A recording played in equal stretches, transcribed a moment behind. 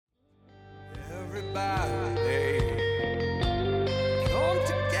Everybody, come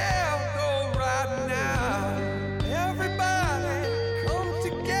together right now. Everybody, come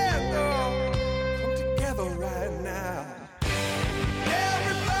together right now.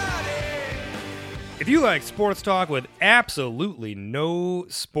 Everybody. If you like sports talk with absolutely no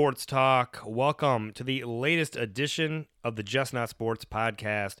sports talk, welcome to the latest edition of the Just Not Sports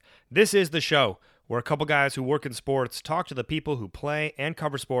podcast. This is the show where a couple guys who work in sports talk to the people who play and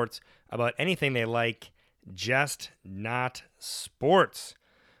cover sports about anything they like, just not sports.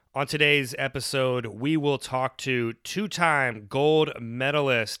 On today's episode, we will talk to two-time gold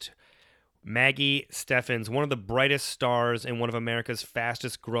medalist Maggie Steffens, one of the brightest stars in one of America's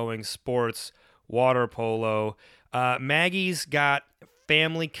fastest-growing sports, water polo. Maggie's got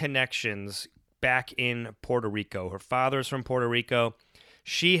family connections back in Puerto Rico. Her father's from Puerto Rico.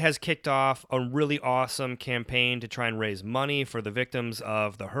 She has kicked off a really awesome campaign to try and raise money for the victims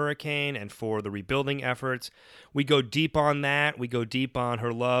of the hurricane and for the rebuilding efforts. We go deep on that. We go deep on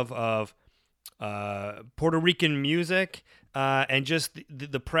her love of Puerto Rican music and just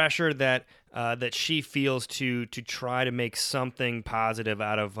the pressure that she feels to try to make something positive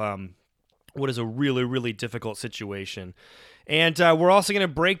out of what is a really, really difficult situation. And we're also going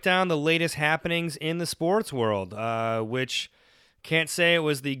to break down the latest happenings in the sports world, which can't say it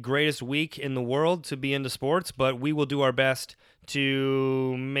was the greatest week in the world to be into sports, but we will do our best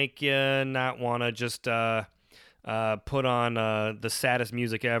to make you not want to just put on the saddest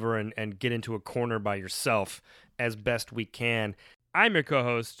music ever and get into a corner by yourself as best we can. I'm your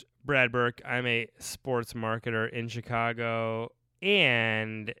co-host, Brad Burke. I'm a sports marketer in Chicago,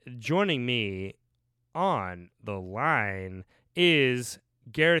 and joining me on the line is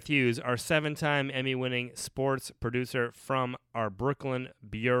Gareth Hughes, our 7-time Emmy-winning sports producer from our Brooklyn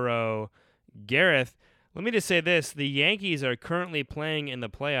bureau. Gareth, let me just say this. The Yankees are currently playing in the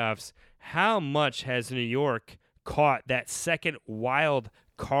playoffs. How much has New York caught that second wild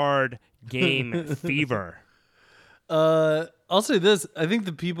card game fever? I'll say this. I think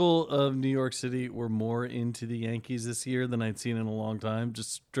the people of New York City were more into the Yankees this year than I'd seen in a long time,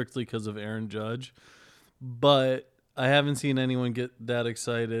 just strictly because of Aaron Judge. But I haven't seen anyone get that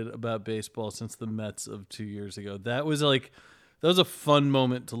excited about baseball since the Mets of 2 years ago. That was a fun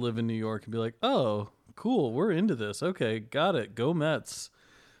moment to live in New York and be like, oh, cool, we're into this. Okay, got it. Go Mets.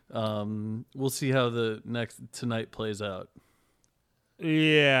 We'll see how the next tonight plays out.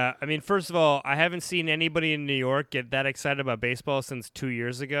 Yeah, I mean, first of all, I haven't seen anybody in New York get that excited about baseball since 2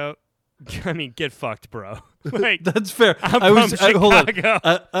 years ago. I mean, get fucked, bro. Like, that's fair. Hold on.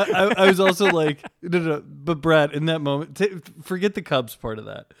 I was also like, no. But Brad, in that moment, forget the Cubs part of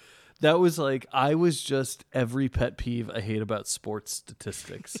that. That was like, I was just every pet peeve I hate about sports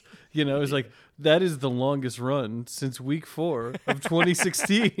statistics. You know, it was like, that is the longest run since week 4 of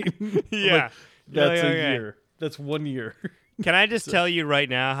 2016. Yeah. Like, that's a year. That's 1 year. Can I just tell you right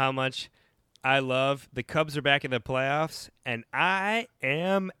now how much I love the Cubs are back in the playoffs, and I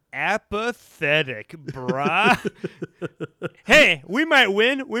am apathetic, brah. Hey, we might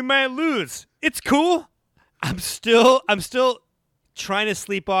win, we might lose. It's cool. I'm still trying to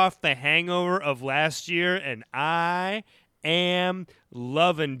sleep off the hangover of last year, and I am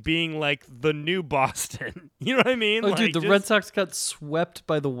loving being like the new Boston. You know what I mean? Oh, like, dude, the Red Sox got swept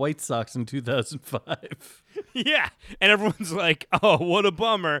by the White Sox in 2005. Yeah, and everyone's like, oh, what a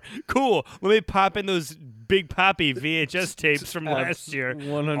bummer. Cool, let me pop in those Big Papi VHS tapes from last year.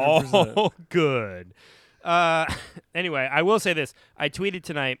 100%. Oh, good. Anyway, I will say this. I tweeted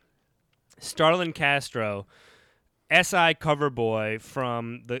tonight, Starlin Castro, SI cover boy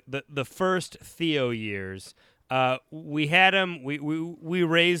from the first Theo years. We had him, we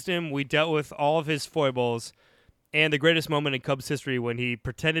raised him, we dealt with all of his foibles, and the greatest moment in Cubs history when he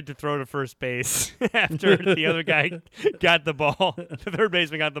pretended to throw to first base after the other guy got the ball, the third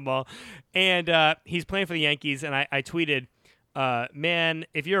baseman got the ball, and he's playing for the Yankees, and I tweeted, man,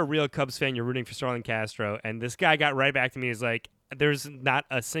 if you're a real Cubs fan, you're rooting for Starlin Castro, and this guy got right back to me, he's like, there's not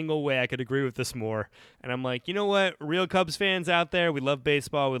a single way I could agree with this more, and I'm like, you know what, real Cubs fans out there, we love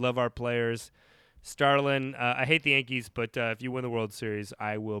baseball, we love our players. Starlin, I hate the Yankees, but if you win the World Series,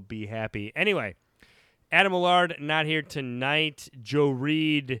 I will be happy. Anyway, Adam Millard not here tonight. Joe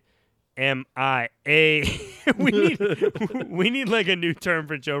Reed, MIA. we need like a new term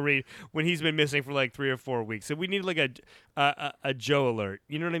for Joe Reed when he's been missing for like 3 or 4 weeks. So we need like a Joe alert.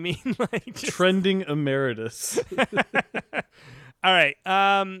 You know what I mean? Like trending emeritus. All right.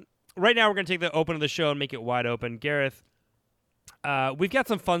 Right now we're gonna take the open of the show and make it wide open. Gareth, we've got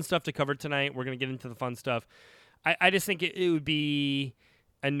some fun stuff to cover tonight. We're gonna get into the fun stuff. I just think it would be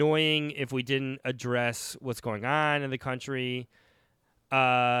annoying if we didn't address what's going on in the country.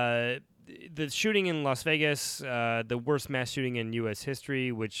 the shooting in Las Vegas, the worst mass shooting in U.S.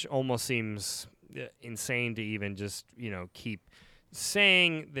 history, which almost seems insane to even just keep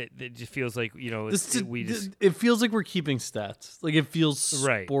saying that. It just feels like it feels like we're keeping stats. Like it feels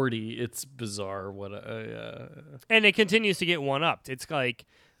sporty. Right. It's bizarre. And it continues to get one upped. It's like,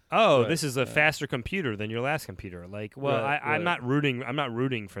 this is a faster computer than your last computer. Like, well, I'm not rooting. I'm not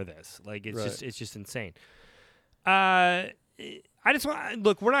rooting for this. Like, it's just insane. I just want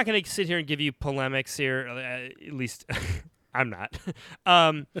look. We're not going to sit here and give you polemics here. At least I'm not.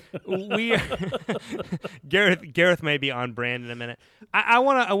 We Gareth may be on brand in a minute. I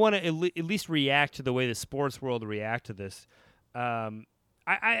want to at least react to the way the sports world react to this.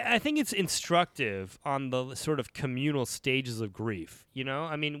 I think it's instructive on the sort of communal stages of grief.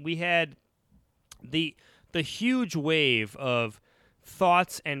 I mean, we had the huge wave of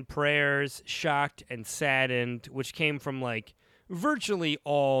thoughts and prayers, shocked and saddened, which came from like virtually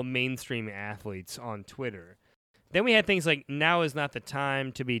all mainstream athletes on Twitter. Then we had things like now is not the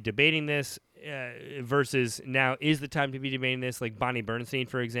time to be debating this versus now is the time to be debating this. Like Bonnie Bernstein,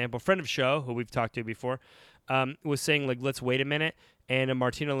 for example, friend of show who we've talked to before, was saying like, let's wait a minute. And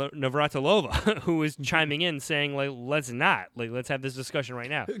Martina Navratilova, who was chiming in saying like, let's not. Like, let's have this discussion right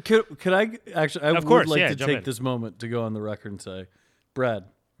now. Could I actually, I would like to take this moment to go on the record and say, Brad,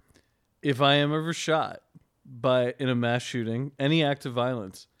 if I am ever shot in a mass shooting, any act of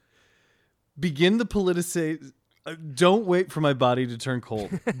violence, begin the politicization. Don't wait for my body to turn cold.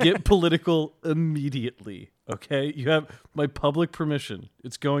 Get political immediately, okay? You have my public permission.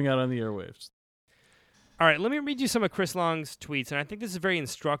 It's going out on the airwaves. All right, let me read you some of Chris Long's tweets, and I think this is very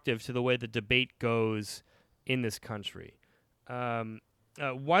instructive to the way the debate goes in this country. Why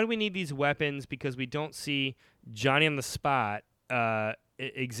do we need these weapons? Because we don't see Johnny on the spot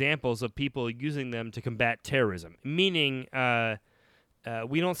examples of people using them to combat terrorism, meaning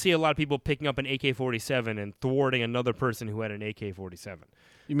we don't see a lot of people picking up an AK-47 and thwarting another person who had an AK-47.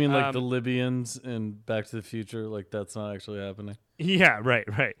 You mean like the Libyans in Back to the Future? Like that's not actually happening? Yeah, right.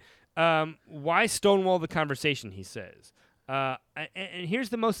 Why stonewall the conversation, he says. And here's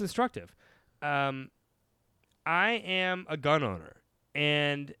the most instructive. I am a gun owner,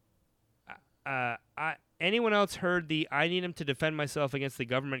 and anyone else heard the I need him to defend myself against the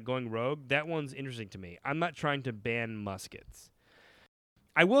government going rogue? That one's interesting to me. I'm not trying to ban muskets.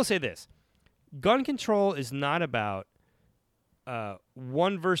 I will say this. Gun control is not about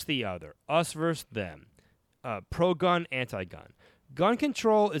one versus the other, us versus them, pro-gun, anti-gun. Gun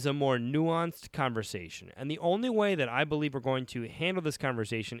control is a more nuanced conversation, and the only way that I believe we're going to handle this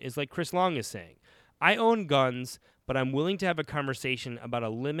conversation is like Chris Long is saying. I own guns, but I'm willing to have a conversation about a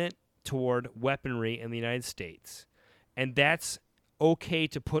limit toward weaponry in the United States, and that's okay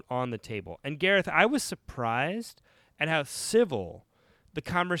to put on the table. And Gareth, I was surprised at how civil the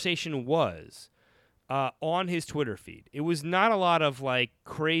conversation was on his Twitter feed. It was not a lot of like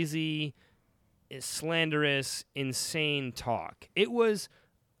crazy, slanderous, insane talk. It was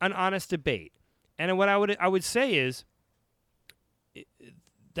an honest debate. And what I would say is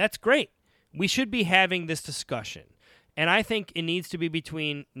that's great. We should be having this discussion. And I think it needs to be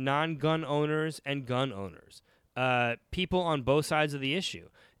between non-gun owners and gun owners, people on both sides of the issue.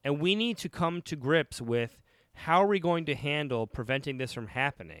 And we need to come to grips with how are we going to handle preventing this from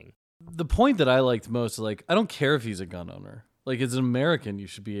happening. The point that I liked most, like, I don't care if he's a gun owner. Like, as an American, you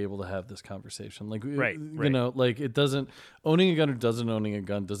should be able to have this conversation. Like, right. You know, like, it doesn't, owning a gun or doesn't owning a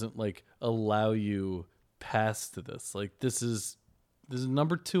gun doesn't, like, allow you past to this. Like, this is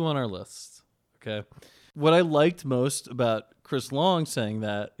number 2 on our list, okay? What I liked most about Chris Long saying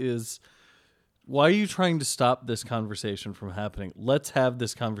that is, why are you trying to stop this conversation from happening? Let's have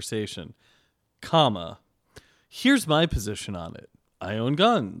this conversation, comma. Here's my position on it. I own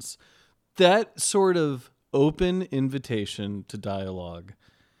guns. That sort of open invitation to dialogue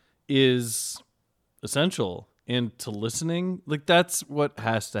is essential, and to listening, like that's what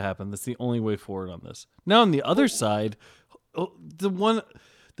has to happen. That's the only way forward on this. Now on the other side, the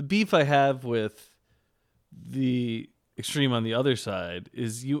beef I have with the extreme on the other side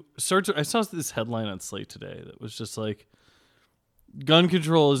is I saw this headline on Slate today that was just like, gun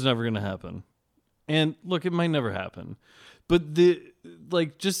control is never going to happen. And look, it might never happen, but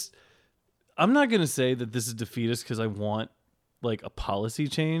I'm not going to say that this is defeatist because I want like a policy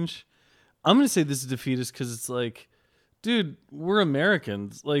change. I'm going to say this is defeatist because it's like, dude, we're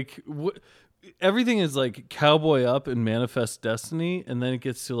Americans. Like everything is like cowboy up and manifest destiny. And then it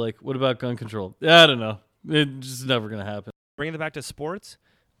gets to like, what about gun control? I don't know. It's just never going to happen. Bringing it back to sports,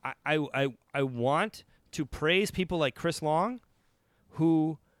 I want to praise people like Chris Long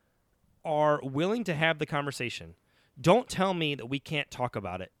who are willing to have the conversation. don't tell me that we can't talk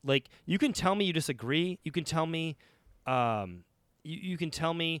about it. Like, you can tell me you disagree. You can tell me, you can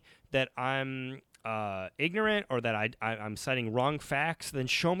tell me that I'm ignorant or that I'm citing wrong facts. Then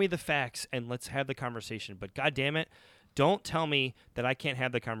show me the facts and let's have the conversation. But God damn it, don't tell me that I can't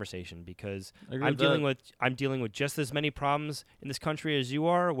have the conversation, because I'm dealing with just as many problems in this country as you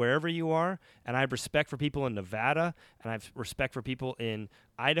are, wherever you are, and I have respect for people in Nevada, and I have respect for people in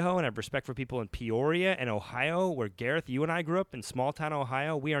Idaho, and I have respect for people in Peoria and Ohio, where Gareth, you and I grew up in small town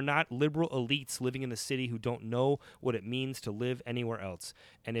Ohio. We are not liberal elites living in the city who don't know what it means to live anywhere else.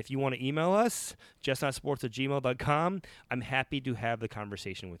 And if you want to email us, justnotsports@gmail.com, I'm happy to have the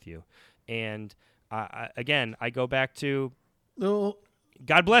conversation with you. And again, I go back to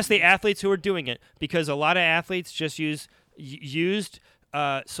God bless the athletes who are doing it, because a lot of athletes just used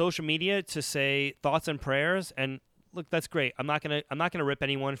social media to say thoughts and prayers. And look, that's great. I'm not gonna rip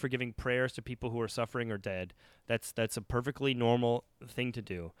anyone for giving prayers to people who are suffering or dead. That's a perfectly normal thing to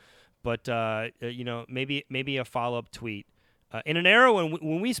do. But maybe a follow-up tweet. In an era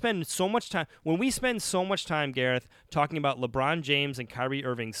when we spend so much time, Gareth, talking about LeBron James and Kyrie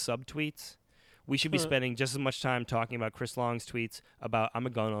Irving's subtweets, we should be spending just as much time talking about Chris Long's tweets about I'm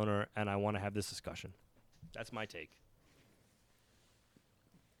a gun owner and I want to have this discussion. That's my take.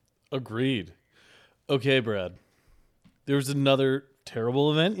 Agreed. Okay, Brad. There was another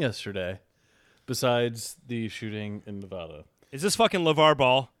terrible event yesterday besides the shooting in Nevada. Is this fucking LeVar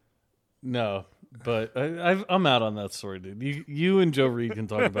Ball? No, but I'm out on that story, dude. You and Joe Reed can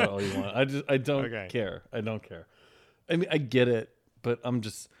talk about it all you want. I don't care. I don't care. I mean, I get it, but I'm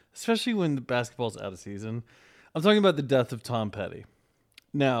just, especially when the basketball's out of season. I'm talking about the death of Tom Petty.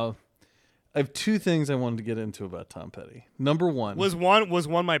 Now, I have two things I wanted to get into about Tom Petty. Number one was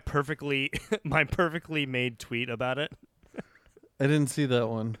my perfectly made tweet about it. I didn't see that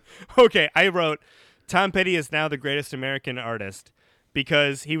one. Okay, I wrote, Tom Petty is now the greatest American artist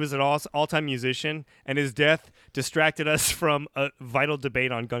because he was an all-time musician, and his death distracted us from a vital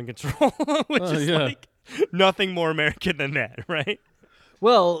debate on gun control, which is like nothing more American than that, right?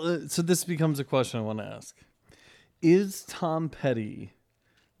 Well, so this becomes a question I want to ask. Is Tom Petty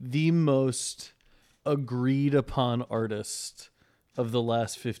the most agreed upon artist of the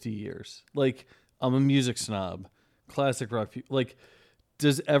last 50 years? Like, I'm a music snob, classic rock. Like,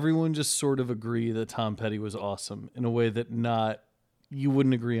 does everyone just sort of agree that Tom Petty was awesome in a way that you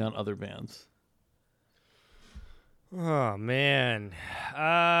wouldn't agree on other bands? Oh, man.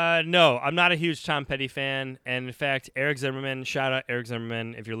 No, I'm not a huge Tom Petty fan. And in fact, Eric Zimmerman, shout out Eric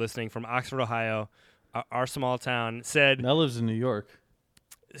Zimmerman, if you're listening, from Oxford, Ohio, our small town, said... Now lives in New York.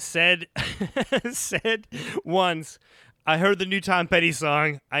 Said once, I heard the new Tom Petty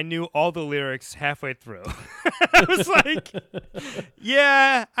song. I knew all the lyrics halfway through. I was like,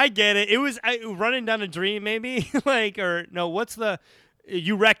 yeah, I get it. It was Running Down a Dream, maybe?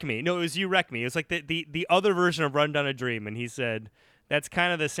 You Wreck Me. No, it was You Wreck Me. It was like the other version of Run Down a Dream. And he said, that's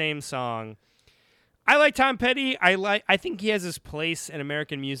kind of the same song. I like Tom Petty. I think he has his place in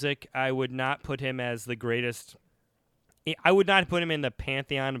American music. I would not put him as the greatest. I would not put him in the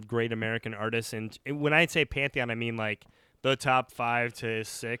pantheon of great American artists. And when I say pantheon, I mean like the top 5 to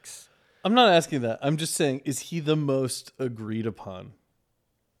 6. I'm not asking that. I'm just saying, is he the most agreed upon?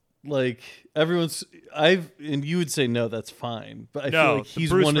 Like, and you would say no, that's fine. But I feel like he's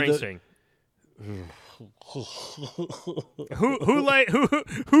Bruce one Springsteen. of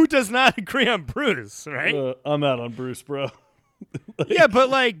the... who does not agree on Bruce, right? I'm out on Bruce, bro. Yeah, but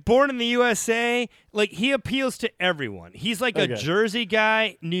like Born in the USA, like he appeals to everyone. He's like a Jersey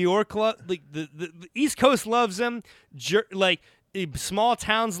guy, New York, like the East Coast loves him. Small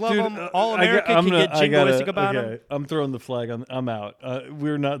towns love him. All America can get jingoistic about him. I'm throwing the flag on. I'm out.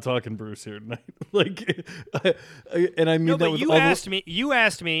 We're not talking Bruce here tonight. And I mean no, that but with you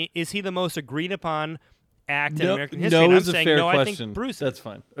asked me, is he the most agreed upon act in American history? No, and is I'm a saying, fair no, question. I think Bruce. That's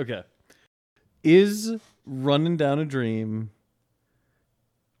fine. Okay. Is Running Down a Dream?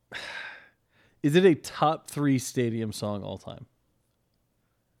 Is it a top 3 stadium song all time?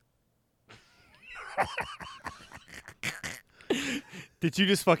 Did you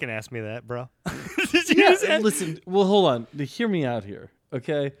just fucking ask me that, bro? Listen, well, hold on. Hear me out here,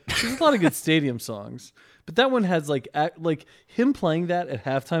 okay? There's a lot of good stadium songs, but that one has like him playing that at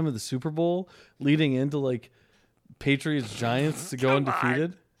halftime of the Super Bowl, leading into like Patriots Giants to go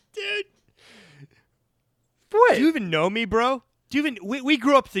undefeated. Dude, what? Do you even know me, bro? We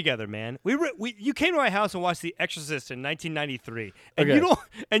grew up together, man. You came to my house and watched The Exorcist in 1993, and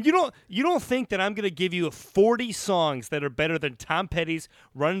you don't think that I'm gonna give you 40 songs that are better than Tom Petty's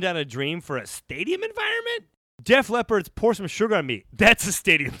 "Running Down a Dream" for a stadium environment? Def Leppard's "Pour Some Sugar on Me." That's a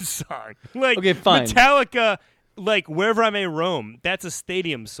stadium song. Like, okay, fine. Metallica, like Wherever I May Roam, that's a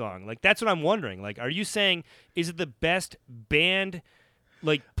stadium song. Like, that's what I'm wondering. Like, are you saying, is it the best band,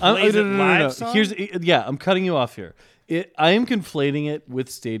 like, plays it live song? I'm cutting you off here. I am conflating it with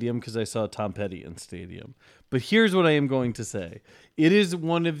Stadium because I saw Tom Petty in Stadium. But here's what I am going to say. It is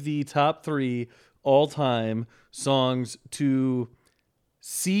one of the top 3 all-time songs to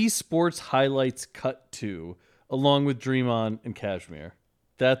see sports highlights cut to, along with Dream On and Kashmir.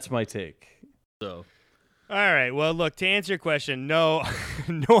 That's my take. So, all right. Well, look, to answer your question, no,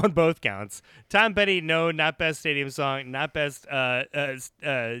 no on both counts. Tom Petty, no, not best stadium song, not best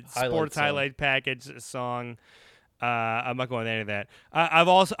sports highlight package song. I'm not going with any of that. I've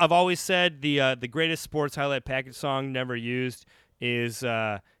always said the greatest sports highlight package song never used is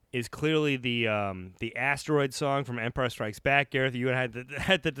clearly the Asteroid song from Empire Strikes Back. Gareth, you had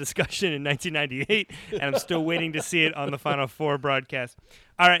the discussion in 1998, and I'm still waiting to see it on the Final Four broadcast.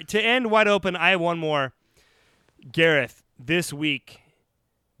 All right, to end wide open, I have one more. Gareth, this week,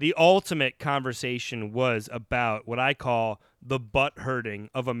 the ultimate conversation was about what I call the butt hurting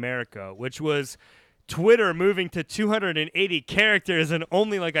of America, which was Twitter moving to 280 characters and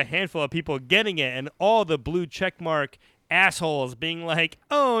only like a handful of people getting it, and all the blue checkmark assholes being like,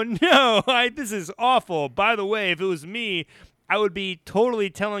 oh no, this is awful. By the way, if it was me, I would be totally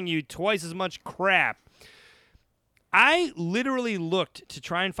telling you twice as much crap. I literally looked to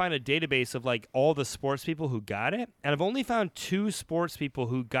try and find a database of like all the sports people who got it, and I've only found 2 sports people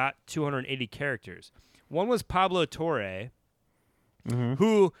who got 280 characters. One was Pablo Torre,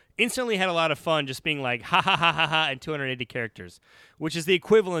 who instantly had a lot of fun just being like, ha ha ha ha ha, and 280 characters, which is the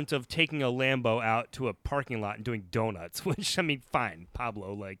equivalent of taking a Lambo out to a parking lot and doing donuts, which, I mean, fine,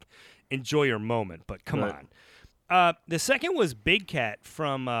 Pablo, like, enjoy your moment, but come on. The second was Big Cat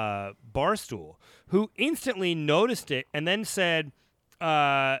from Barstool, who instantly noticed it and then said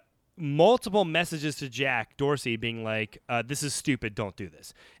multiple messages to Jack Dorsey being like, this is stupid, don't do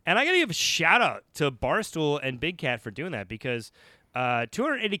this. And I got to give a shout out to Barstool and Big Cat for doing that, because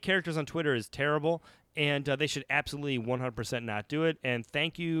 280 characters on Twitter is terrible, and they should absolutely 100% not do it. And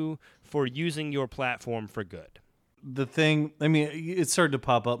thank you for using your platform for good. The thing, I mean, it started to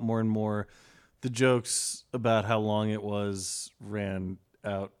pop up more and more. The jokes about how long it was ran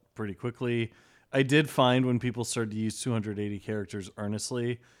out pretty quickly. I did find when people started to use 280 characters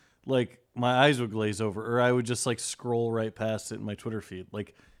earnestly, like my eyes would glaze over, or I would just like scroll right past it in my Twitter feed.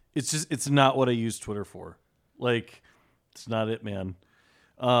 Like, it's not what I use Twitter for. Like, it's not it, man.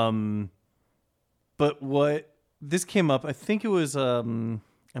 But what this came up, I think it was, I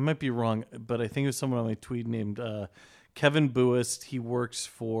might be wrong, but I think it was someone on my tweet named Kevin Buist. He works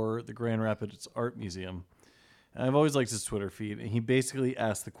for the Grand Rapids Art Museum. And I've always liked his Twitter feed. And he basically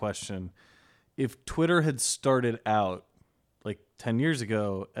asked the question, if Twitter had started out like 10 years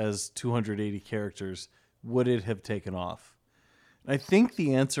ago as 280 characters, would it have taken off? And I think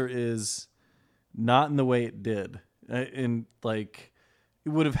the answer is not in the way it did. And like, it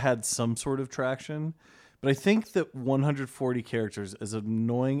would have had some sort of traction. But I think that 140 characters, as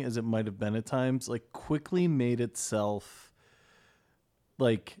annoying as it might have been at times, like quickly made itself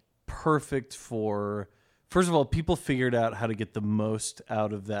like perfect for, first of all, people figured out how to get the most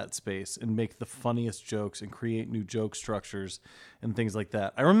out of that space and make the funniest jokes and create new joke structures and things like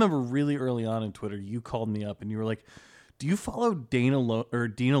that. I remember really early on in Twitter, you called me up and you were like, do you follow Dina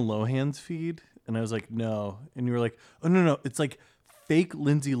Lohan's feed? And I was like, no. And you were like, oh, no. It's like fake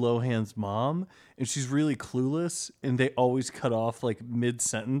Lindsay Lohan's mom, and she's really clueless, and they always cut off like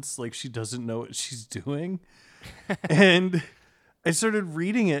mid-sentence, like she doesn't know what she's doing. And I started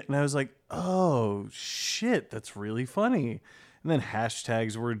reading it, and I was like, oh, shit, that's really funny. And then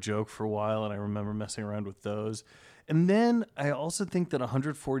hashtags were a joke for a while, and I remember messing around with those. And then I also think that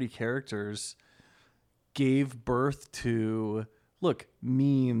 140 characters gave birth to, look,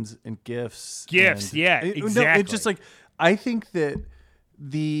 memes and GIFs. Yeah, exactly. No, it's just like, I think that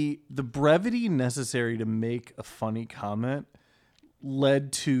the brevity necessary to make a funny comment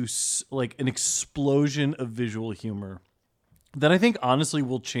led to like an explosion of visual humor that I think honestly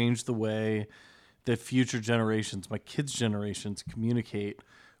will change the way that future generations, my kids' generations, communicate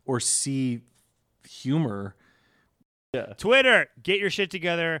or see humor. Yeah. Twitter, get your shit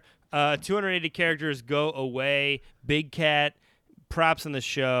together. 280 characters, go away. Big Cat, props on the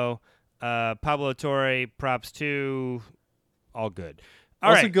show. Pablo Torre, props too. All good.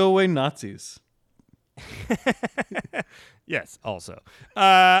 All also, right. go away Nazis. Yes, also.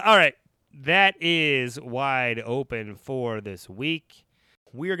 All right. That is wide open for this week.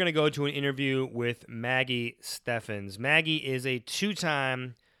 We are going to go to an interview with Maggie Steffens. Maggie is a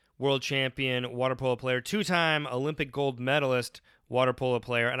 2-time world champion water polo player, 2-time Olympic gold medalist, water polo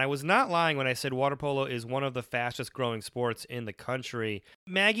player. And I was not lying when I said water polo is one of the fastest growing sports in the country.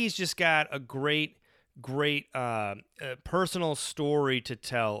 Maggie's just got a great personal story to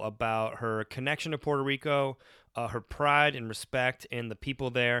tell about her connection to Puerto Rico, her pride and respect in the people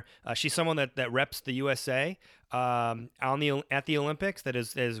there. She's someone that reps the USA at the Olympics, that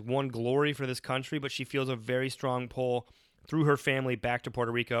has won glory for this country, but she feels a very strong pull through her family back to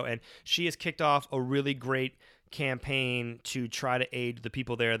Puerto Rico, and she has kicked off a really great campaign to try to aid the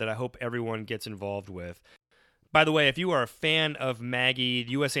people there that I hope everyone gets involved with. By the way, if you are a fan of Maggie,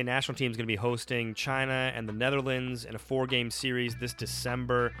 the USA national team is going to be hosting China and the Netherlands in a 4-game series this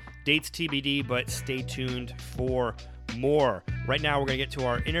December. Dates TBD, but stay tuned for more. Right now, we're going to get to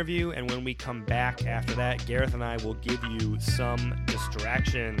our interview, and when we come back after that, Gareth and I will give you some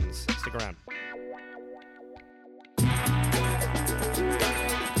distractions. Stick around.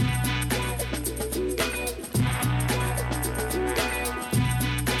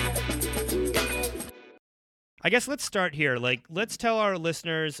 I guess let's start here. Let's tell our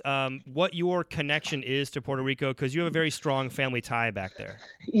listeners what your connection is to Puerto Rico, because you have a very strong family tie back there.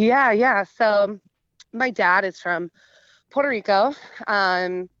 Yeah. So my dad is from Puerto Rico.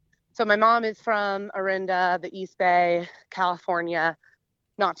 So my mom is from Orinda, the East Bay, California,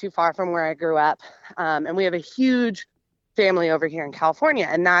 not too far from where I grew up. And we have a huge family over here in California,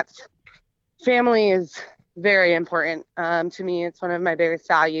 and family is very important to me. It's one of my biggest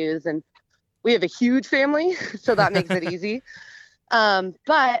values, and we have a huge family, so that makes it easy.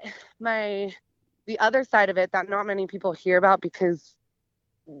 But the other side of it that not many people hear about, because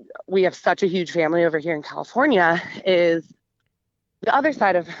we have such a huge family over here in California, is the other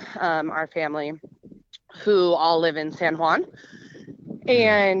side of our family, who all live in San Juan.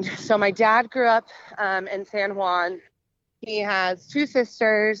 And so my dad grew up in San Juan. He has 2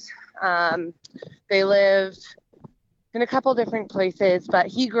 sisters. They lived in a couple different places, but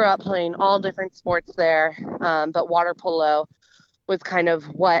he grew up playing all different sports there. But water polo was kind of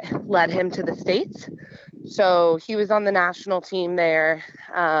what led him to the States. So he was on the national team there.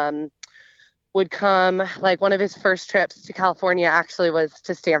 Would come, like, one of his first trips to California actually was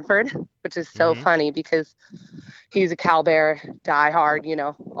to Stanford, which is so funny because he's a Cal Bear, die hard,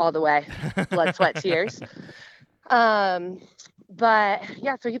 all the way, blood, sweat, tears. But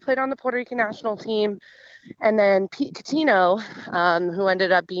yeah, so he played on the Puerto Rican national team. And then Pete Catino, who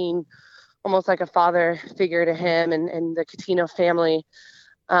ended up being almost like a father figure to him and the Catino family,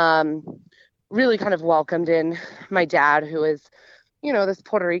 really kind of welcomed in my dad, who is, this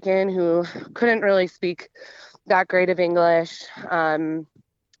Puerto Rican who couldn't really speak that great of English,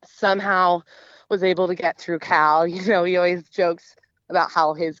 somehow was able to get through Cal. He always jokes about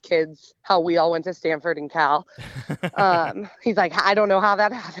how we all went to Stanford and Cal. He's like, I don't know how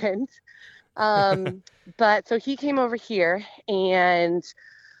that happened. But so he came over here and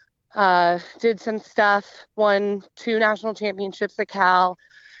did some stuff, won 2 national championships at Cal,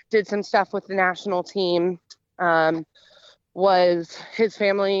 did some stuff with the national team. His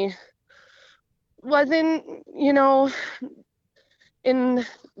family wasn't, in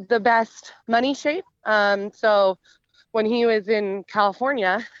the best money shape. So when he was in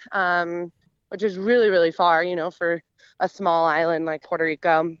California, which is really, really far, for a small island like Puerto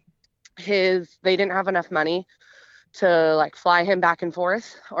Rico, they didn't have enough money to fly him back and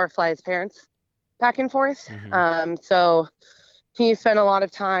forth or fly his parents back and forth. So he spent a lot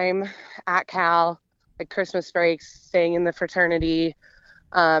of time at Cal, Christmas breaks, staying in the fraternity.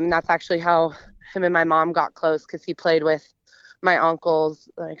 That's actually how him and my mom got close, because he played with my uncles,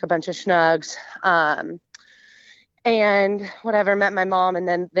 a bunch of schnugs. And whatever, met my mom, and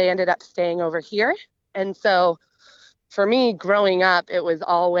then they ended up staying over here. And so for me, growing up, it was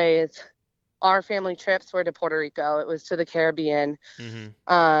always our family trips were to Puerto Rico. It was to the Caribbean.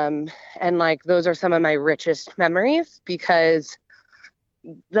 And those are some of my richest memories, because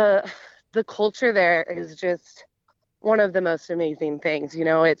the culture there is just one of the most amazing things.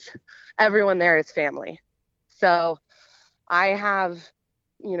 It's everyone there is family. So I have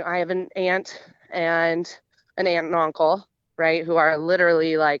an aunt and uncle, right, who are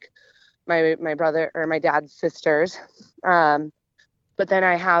literally my brother or my dad's sisters. But then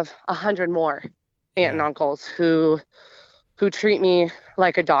I have 100 more aunt and uncles who treat me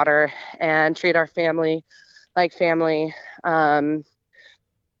like a daughter and treat our family like family. And,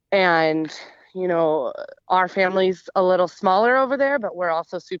 our family's a little smaller over there, but we're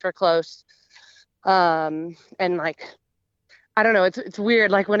also super close. And I don't know, it's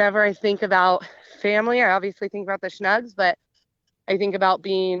weird. Whenever I think about family, I obviously think about the Schnugs, but I think about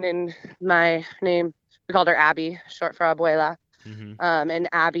being in my name. We called her Abby, short for Abuela. And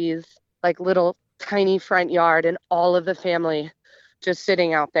Abby's little tiny front yard, and all of the family just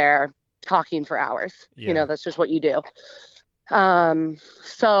sitting out there talking for hours. You know, that's just what you do.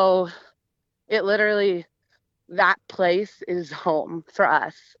 So it literally, that place is home for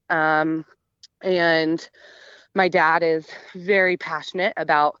us. And my dad is very passionate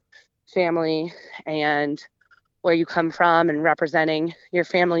about family and where you come from and representing your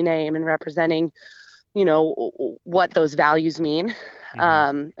family name and representing, you know, what those values mean.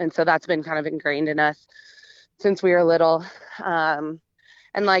 And so that's been kind of ingrained in us since we were little. And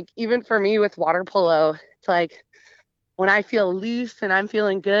like, even for me with water polo, it's like when I feel loose and I'm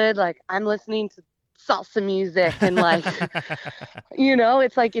feeling good, like I'm listening to salsa music and like, you know,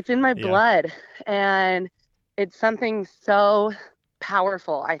 it's like, it's in my blood, and it's something so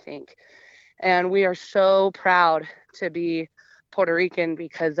powerful, I think. And we are so proud to be Puerto Rican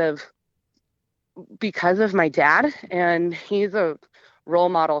because of my dad. And he's a role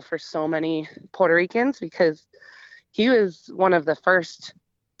model for so many Puerto Ricans because he was one of the first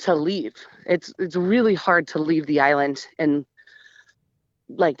to leave. It's really hard to leave the island and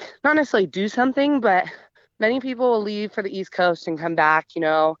like not necessarily do something, but many people will leave for the East Coast and come back, you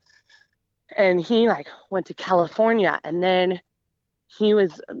know. And he like went to California, and then he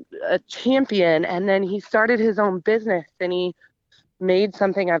was a champion, and then he started his own business and he made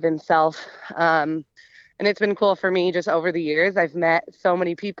something of himself. And it's been cool for me just over the years. I've met so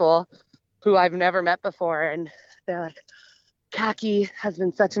many people who I've never met before, and they're like, Kaki has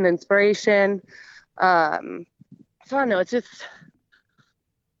been such an inspiration. So I don't know, it's just,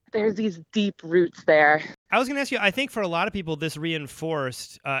 there's these deep roots there. I was going to ask you, I think for a lot of people, this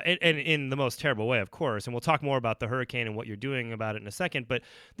reinforced, and in the most terrible way, of course, and we'll talk more about the hurricane and what you're doing about it in a second, but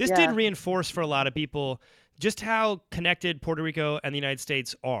this did reinforce for a lot of people just how connected Puerto Rico and the United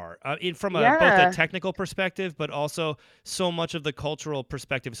States are, from both a technical perspective, but also so much of the cultural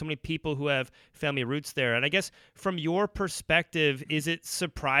perspective, so many people who have family roots there. And I guess from your perspective, is it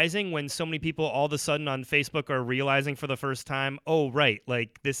surprising when so many people all of a sudden on Facebook are realizing for the first time, oh, right,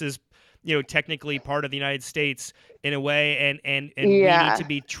 like this is, you know, technically part of the United States in a way, and we need to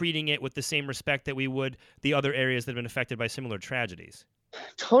be treating it with the same respect that we would the other areas that have been affected by similar tragedies?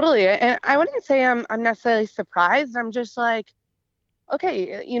 Totally. And I wouldn't say I'm necessarily surprised. I'm just like,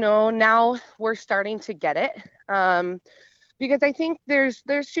 okay, you know, now we're starting to get it. Because I think there's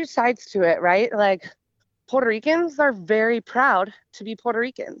two sides to it, right? Like Puerto Ricans are very proud to be Puerto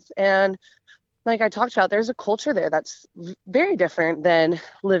Ricans. And like I talked about, there's a culture there that's very different than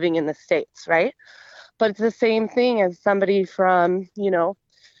living in the States, right? But it's the same thing as somebody from, you know,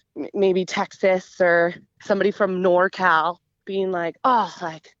 maybe Texas or somebody from NorCal being like, oh,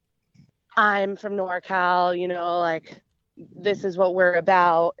 like I'm from NorCal, you know, like this is what we're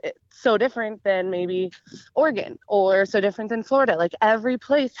about. It's so different than maybe Oregon, or so different than Florida. Like every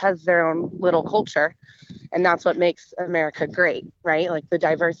place has their own little culture, and that's what makes America great, right? Like the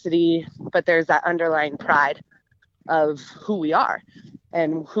diversity, but there's that underlying pride of who we are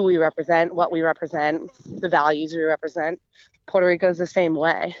and who we represent, what we represent, the values we represent. Puerto Rico is the same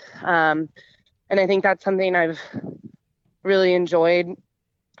way. And I think that's something I've really enjoyed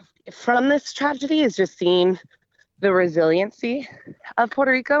from this tragedy, is just seeing the resiliency of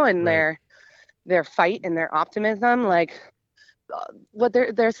Puerto Rico and their fight and their optimism. Like what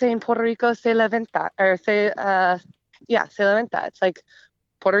they're saying, Puerto Rico se levanta, or se levanta. It's like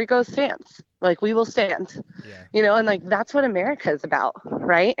Puerto Rico stands. Like we will stand. You know, and like that's what America is about,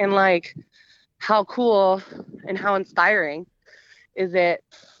 right? And like how cool and how inspiring is it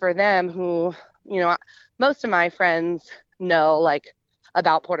for them who, you know, most of my friends know like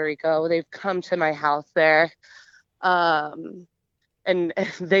about Puerto Rico. They've come to my house there. And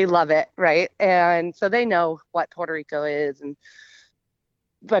they love it, right? And so they know what Puerto Rico is.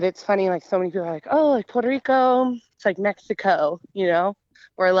 But it's funny, like so many people are like, oh, like Puerto Rico, it's like Mexico, you know,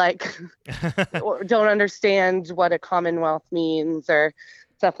 or like don't understand what a Commonwealth means or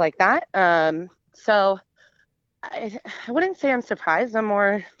stuff like that. So I wouldn't say I'm surprised. I'm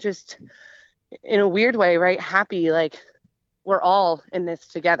more just in a weird way, right? Happy, like we're all in this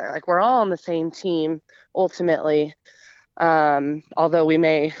together. Like we're all on the same team ultimately. Although we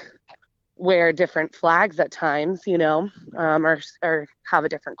may wear different flags at times, you know, or have a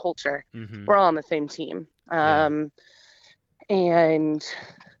different culture. We're all on the same team. And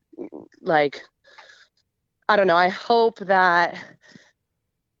like, I don't know, I hope that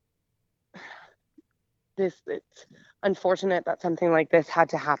it's unfortunate that something like this had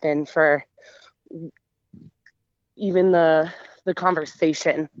to happen for even the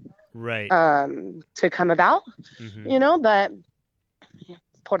conversation to come about, you know, but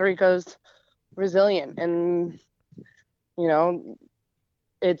Puerto Rico's resilient, and you know,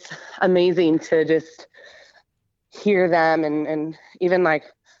 it's amazing to just hear them. And even like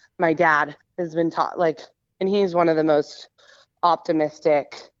my dad has been taught, like, and he's one of the most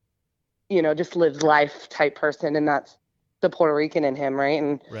optimistic, just lives life type person. And that's the Puerto Rican in him. Right.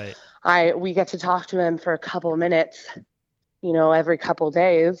 And Right. we get to talk to him for a couple of minutes, every couple of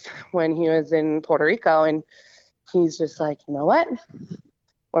days when he was in Puerto Rico. And he's just like, you know what?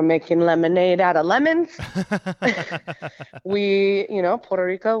 We're making lemonade out of lemons. Puerto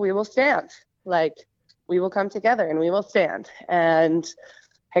Rico, we will stand. Like, we will come together and we will stand. And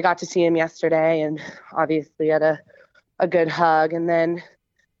I got to see him yesterday and obviously had a good hug. And then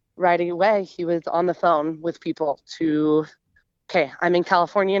right away, he was on the phone with people okay, I'm in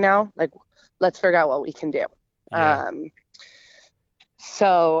California now. Like, let's figure out what we can do. Yeah.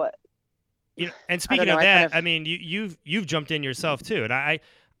 So, and speaking of that, I mean, you've jumped in yourself too. And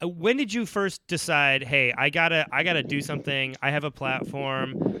when did you first decide, hey, I gotta do something? I have a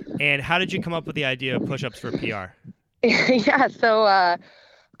platform. And how did you come up with the idea of push-ups for PR? Yeah. So,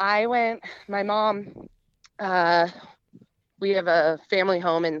 my mom, we have a family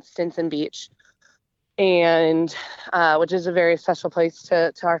home in Stinson Beach, and which is a very special place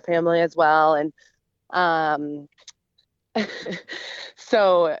to our family as well. And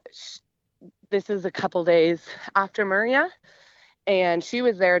so this is a couple days after Maria, and she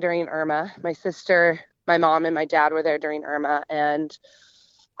was there during Irma. My sister, my mom, and my dad were there during Irma, and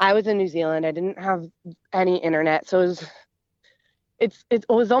I was in New Zealand. I didn't have any internet, so it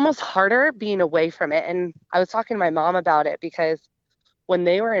was almost harder being away from it. And I was talking to my mom about it because when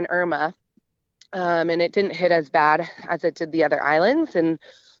they were in Irma, and it didn't hit as bad as it did the other islands, and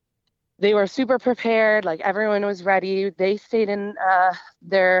they were super prepared. Like, everyone was ready. They stayed in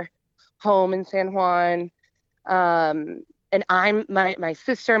their home in San Juan. And my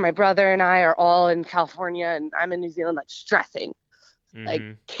sister, my brother, and I are all in California, and I'm in New Zealand, like, stressing, like,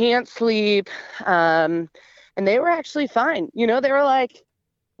 can't sleep. And they were actually fine. They were like,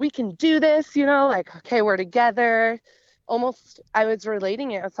 we can do this, like, okay, we're together. Almost, I was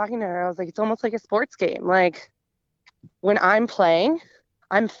relating it. I was talking to her. I was like, it's almost like a sports game. Like, when I'm playing,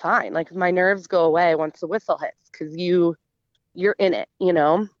 I'm fine. Like, my nerves go away once the whistle hits because you're in it,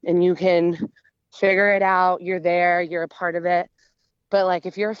 and you can figure it out. You're there. You're a part of it. But, like,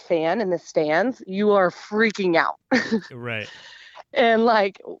 if you're a fan in the stands, you are freaking out. Right. And,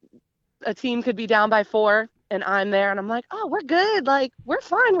 like, a team could be down by 4 and I'm there and I'm like, oh, we're good. Like, we're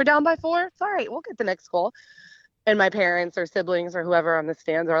fine. We're down by 4. It's all right. We'll get the next goal. And my parents or siblings or whoever on the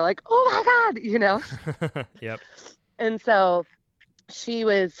stands are like, oh my God, Yep. And so she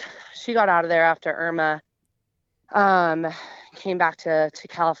got out of there after Irma, came back to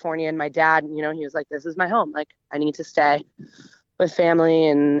California, and my dad, he was like, this is my home. Like, I need to stay with family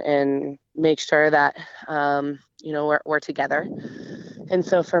and make sure that, we're together. And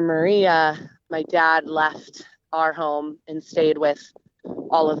so for Maria, my dad left our home and stayed with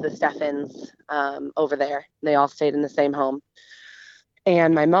all of the Steffens over there. They all stayed in the same home.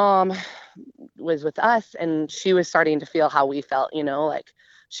 And my mom was with us, and she was starting to feel how we felt, like,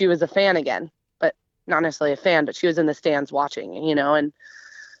 she was a fan again, but not necessarily a fan, but she was in the stands watching, and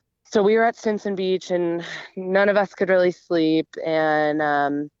so we were at Stinson Beach, and none of us could really sleep.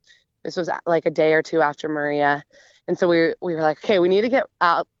 And this was like a day or two after Maria. And so we were like, okay, we need to get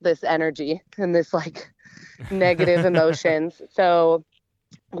out this energy and this, like, negative emotions. So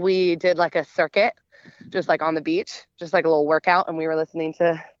we did, like, a circuit, just, like, on the beach, just, like, a little workout. And we were listening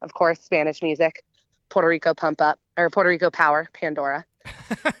to, of course, Spanish music, Puerto Rico Puerto Rico Power, Pandora.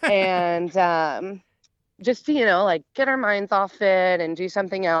 And just to, like, get our minds off it and do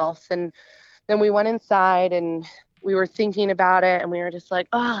something else. And then we went inside and we were thinking about it, and we were just like,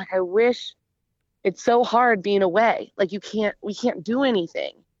 oh, like, I wish. It's so hard being away. Like, we can't do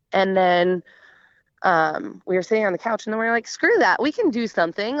anything. And then we were sitting on the couch, and then we were like, screw that. We can do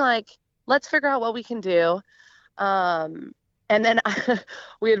something. Like, let's figure out what we can do. And then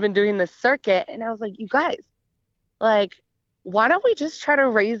we had been doing this circuit, and I was like, you guys, like, why don't we just try to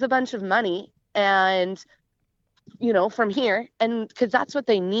raise a bunch of money and, from here, and because that's what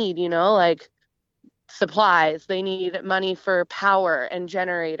they need, like, supplies. They need money for power and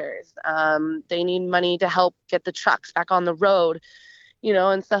generators. They need money to help get the trucks back on the road,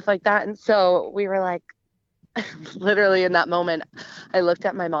 and stuff like that. And so we were like, literally in that moment, I looked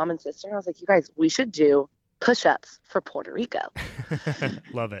at my mom and sister, and I was like, you guys, we should do push-ups for Puerto Rico.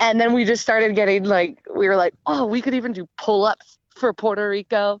 Love it. And then we just started getting, like, we were like, oh, we could even do pull-ups for Puerto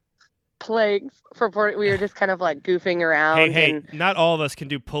Rico. Planks for Puerto. We were just kind of, like, goofing around. Hey, not all of us can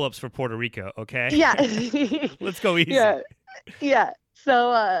do pull-ups for Puerto Rico, okay? Yeah. Let's go easy. Yeah.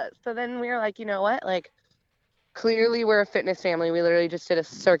 So then we were like, you know what? Like, clearly we're a fitness family. We literally just did a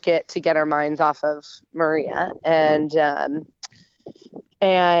circuit to get our minds off of Maria, and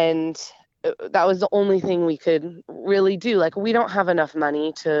that was the only thing we could really do. Like, we don't have enough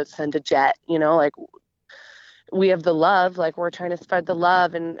money to send a jet, like we have the love, like we're trying to spread the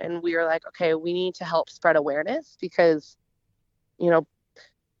love, and we were like, okay, we need to help spread awareness, because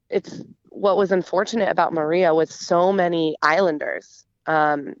it's what was unfortunate about Maria was so many islanders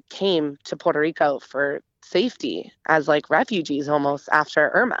came to Puerto Rico for safety as like refugees almost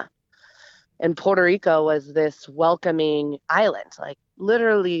after Irma. And Puerto Rico was this welcoming island. Like,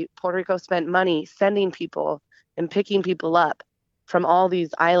 literally, Puerto Rico spent money sending people and picking people up from all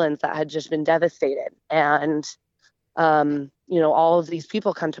these islands that had just been devastated. And, all of these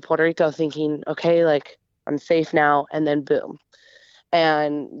people come to Puerto Rico thinking, okay, like, I'm safe now. And then boom.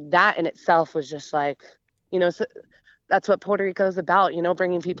 And that in itself was just like, so that's what Puerto Rico is about,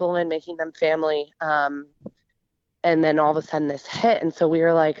 bringing people in, making them family. And then all of a sudden this hit. And so we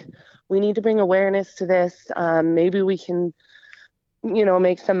were like, we need to bring awareness to this. Maybe we can,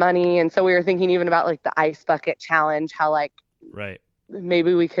 make some money. And so we were thinking even about like the ice bucket challenge, how like, right,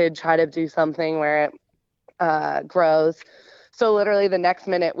 maybe we could try to do something where it grows. So literally the next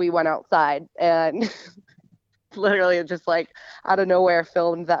minute we went outside and literally just like out of nowhere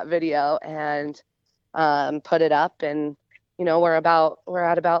filmed that video and put it up. And, we're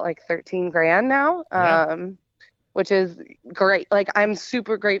at about like 13 grand now. Which is great. Like, I'm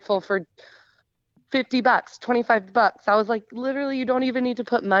super grateful for $50, $25. I was like, literally, you don't even need to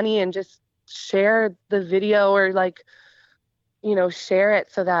put money and just share the video or like, share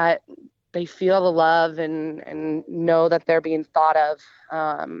it so that they feel the love and know that they're being thought of.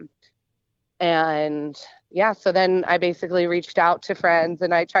 And yeah, so then I basically reached out to friends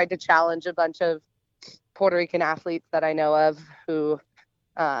and I tried to challenge a bunch of Puerto Rican athletes that I know of who,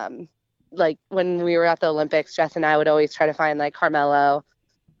 like when we were at the Olympics, Jess and I would always try to find like Carmelo.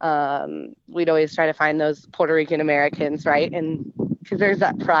 We'd always try to find those Puerto Rican Americans, right? And because there's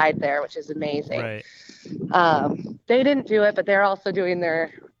that pride there, which is amazing. right. They didn't do it, but they're also doing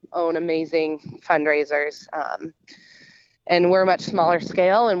their own amazing fundraisers. And we're much smaller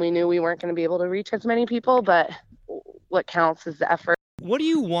scale, and we knew we weren't going to be able to reach as many people, but what counts is the effort. What do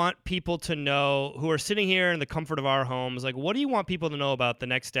you want people to know who are sitting here in the comfort of our homes? Like, what do you want people to know about the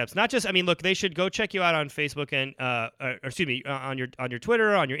next steps? Not just, look, they should go check you out on Facebook and, on your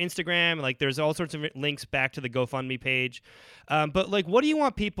Twitter, on your Instagram. Like, there's all sorts of links back to the GoFundMe page. But like, what do you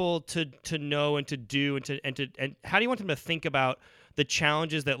want people to know and to do and how do you want them to think about the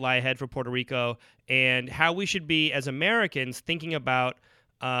challenges that lie ahead for Puerto Rico and how we should be as Americans thinking about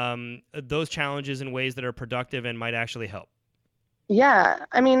those challenges in ways that are productive and might actually help? Yeah,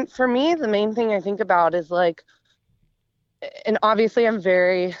 for me, the main thing I think about is like, and obviously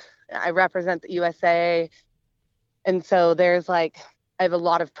I represent the USA. And so there's like, I have a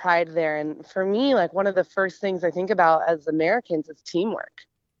lot of pride there. And for me, like one of the first things I think about as Americans is teamwork.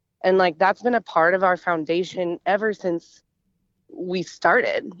 And like, that's been a part of our foundation ever since we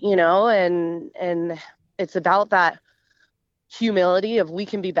started, and it's about that humility of we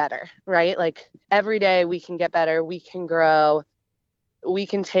can be better, right? Like every day we can get better, we can grow, we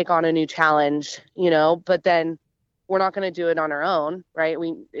can take on a new challenge, but then we're not going to do it on our own, right?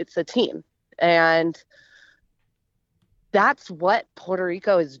 It's a team. And that's what Puerto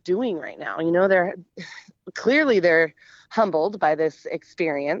Rico is doing right now. They're humbled by this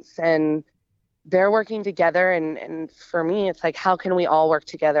experience and they're working together. And for me, it's like, how can we all work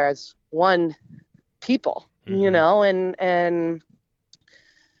together as one people, and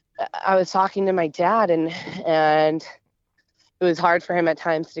I was talking to my dad and it was hard for him at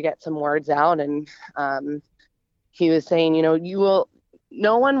times to get some words out. And he was saying,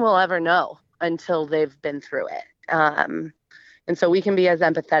 no one will ever know until they've been through it. And so we can be as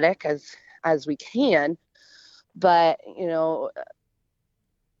empathetic as we can, but,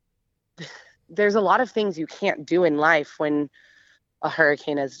 there's a lot of things you can't do in life when a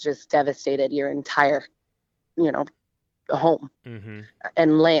hurricane has just devastated your entire, home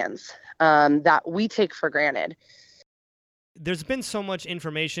and lands that we take for granted. There's been so much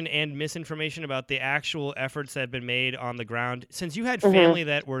information and misinformation about the actual efforts that have been made on the ground. Since you had family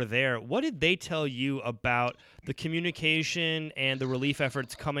that were there, what did they tell you about the communication and the relief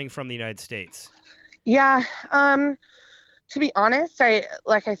efforts coming from the United States? Yeah. To be honest, I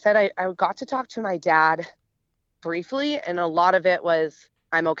got to talk to my dad briefly, and a lot of it was,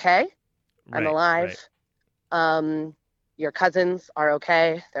 I'm okay. I'm alive. Right. Your cousins are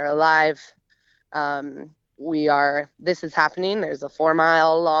okay. They're alive. This is happening. There's a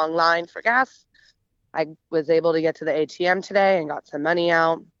 4-mile long line for gas. I was able to get to the ATM today and got some money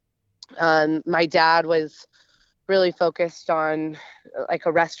out. My dad was really focused on like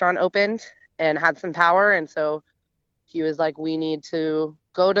a restaurant opened and had some power. And so he was like, we need to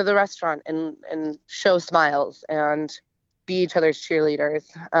go to the restaurant and show smiles and be each other's cheerleaders.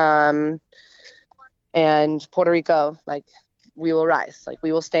 And Puerto Rico, like, we will rise, like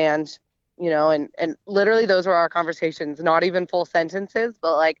we will stand, and literally those were our conversations, not even full sentences,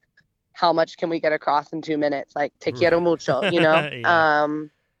 but like, how much can we get across in 2 minutes? Like, te quiero mucho, Yeah.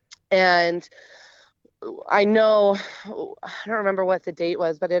 And I know, I don't remember what the date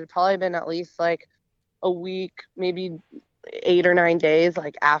was, but it had probably been at least like a week, maybe 8 or 9 days,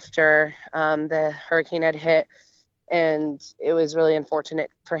 like after the hurricane had hit. And it was really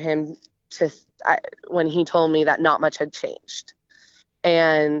unfortunate for him when he told me that not much had changed.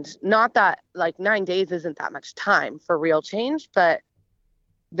 And not that like 9 days isn't that much time for real change, but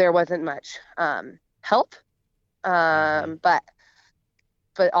there wasn't much help. But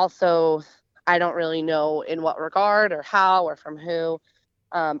also I don't really know in what regard or how or from who.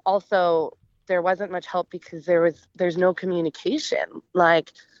 Also, there wasn't much help because there's no communication.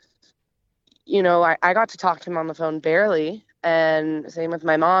 Like, I got to talk to him on the phone barely, and same with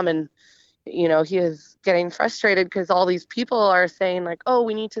my mom. And, he is getting frustrated because all these people are saying like, oh,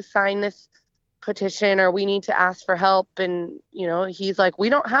 we need to sign this petition or we need to ask for help. And, he's like, we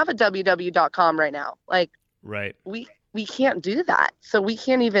don't have a www.com right now. Like, Right. we can't do that. So we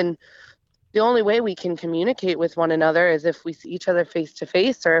can't even, the only way we can communicate with one another is if we see each other face to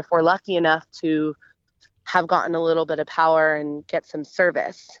face, or if we're lucky enough to have gotten a little bit of power and get some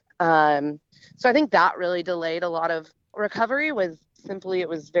service. So I think that really delayed a lot of recovery. It was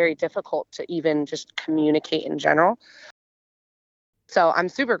very difficult to even just communicate in general. So I'm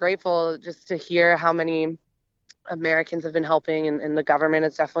super grateful just to hear how many Americans have been helping, and the government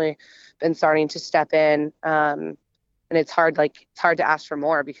has definitely been starting to step in. And it's hard to ask for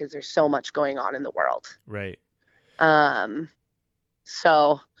more because there's so much going on in the world. Right.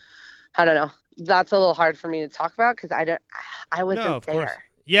 So I don't know. That's a little hard for me to talk about because I wasn't No, of there. course.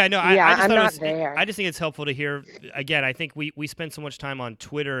 Yeah, no, Yeah, I just I'm thought not there. I just think it's helpful to hear. Again, I think we spend so much time on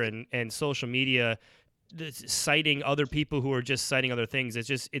Twitter and social media citing other people who are just citing other things. I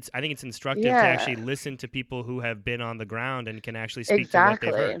think it's instructive to actually listen to people who have been on the ground and can actually speak to what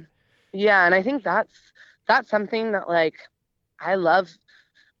they've heard. Yeah, and I think that's something that, like, I love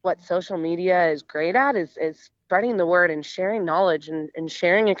what social media is great at is spreading the word and sharing knowledge and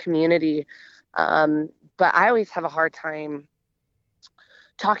sharing a community. But I always have a hard time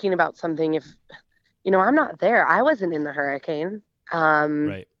talking about something if, I'm not there. I wasn't in the hurricane.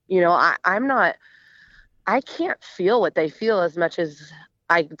 Right. I can't feel what they feel as much as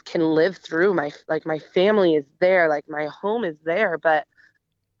I can live through my family is there, like my home is there, but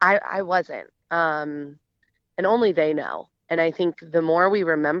I wasn't. And only they know. And I think the more we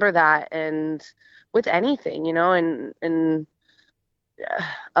remember that, and with anything, and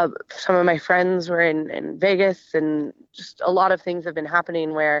some of my friends were in Vegas, and just a lot of things have been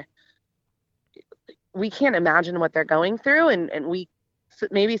happening where we can't imagine what they're going through. And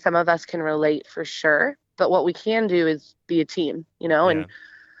maybe some of us can relate for sure, but what we can do is be a team,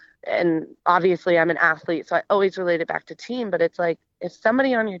 and obviously I'm an athlete, so I always relate it back to team, but it's like, if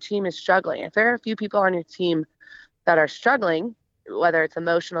somebody on your team is struggling, if there are a few people on your team that are struggling, whether it's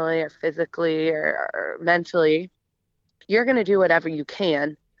emotionally or physically or mentally, you're going to do whatever you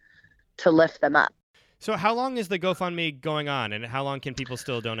can to lift them up. So how long is the GoFundMe going on, and how long can people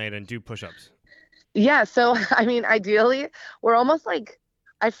still donate and do push-ups? Yeah. So, I mean, ideally we're almost like,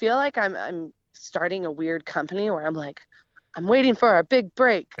 I feel like I'm starting a weird company where I'm like, I'm waiting for a big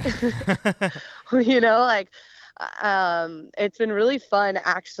break, it's been really fun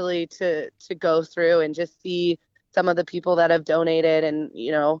actually to go through and just see some of the people that have donated and,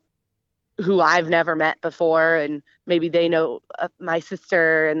 who I've never met before. And maybe they know my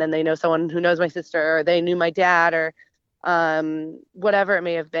sister, and then they know someone who knows my sister, or they knew my dad, or whatever it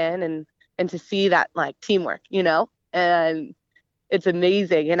may have been. And to see that, like, teamwork, and it's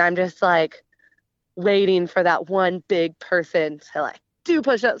amazing. And I'm just like waiting for that one big person to like do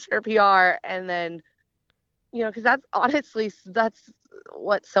push-ups for PR. And then, because that's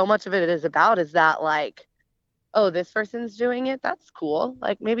what so much of it is about, is that, like, oh, this person's doing it, that's cool,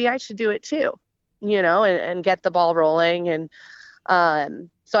 like maybe I should do it too, and get the ball rolling. And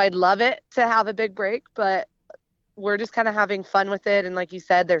so I'd love it to have a big break, but we're just kind of having fun with it. And like you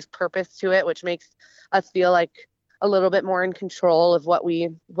said, there's purpose to it, which makes us feel like a little bit more in control of what we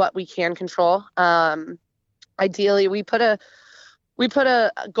can control. Ideally, we put a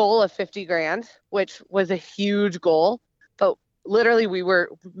goal of 50 grand, which was a huge goal, but literally we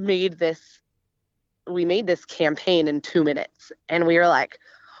made this campaign in 2 minutes, and we were like,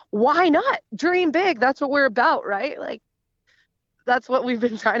 why not dream big? That's what we're about, right? Like, that's what we've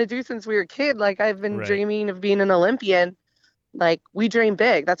been trying to do since we were a kid. Like, I've been Right. dreaming of being an Olympian. Like, we dream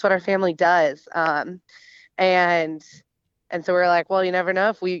big. That's what our family does. And so we're like, well, you never know,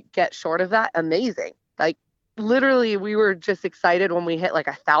 if we get short of that, amazing. Like, literally, we were just excited when we hit like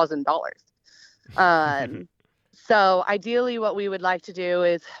 $1,000. So ideally what we would like to do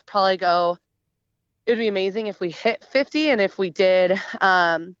is probably go, it would be amazing if we hit 50. And if we did,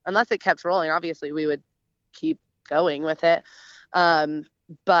 unless it kept rolling, obviously we would keep going with it.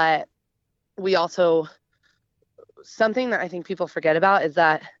 But we also, something that I think people forget about is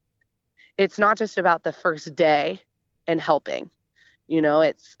that it's not just about the first day and helping,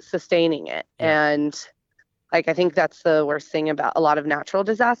 it's sustaining it. Yeah. And like, I think that's the worst thing about a lot of natural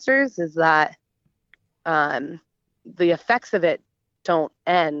disasters is that, the effects of it don't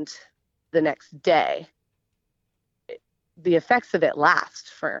end the next day. The effects of it last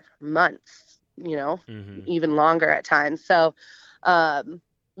for months, even longer at times. So,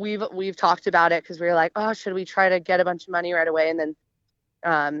 we've talked about it because we were like, oh, should we try to get a bunch of money right away and then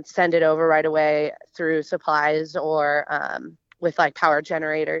send it over right away through supplies or with like power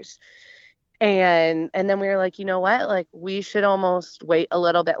generators. And then we were like, you know what, like we should almost wait a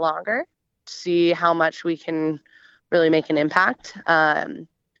little bit longer, see how much we can really make an impact and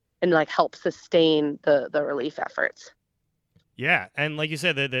like help sustain the relief efforts. Yeah, and like you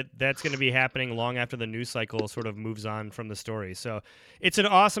said, that's going to be happening long after the news cycle sort of moves on from the story. So it's an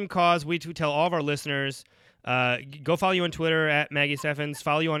awesome cause. We tell all of our listeners, go follow you on Twitter at Maggie Steffens,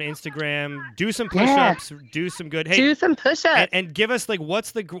 follow you on Instagram, do some push-ups, do some good. Hey, do some push-ups. And give us like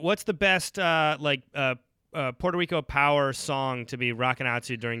what's the best Puerto Rico power song to be rocking out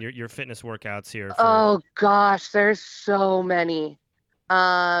to during your fitness workouts here? Oh gosh, there's so many.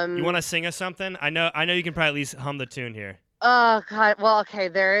 You want to sing us something? I know you can probably at least hum the tune here. Oh God. Well, okay.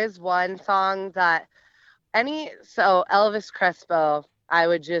 There is one song that Elvis Crespo, I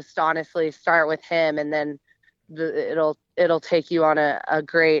would just honestly start with him, and then it'll take you on a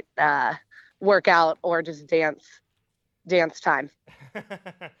great workout or just dance time.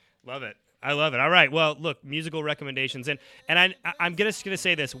 Love it. I love it. All right. Well, look, musical recommendations, and I'm just gonna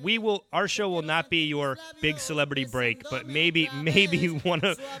say this: our show will not be your big celebrity break, but maybe one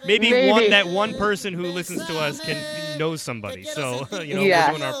that one person who listens to us knows somebody. So we're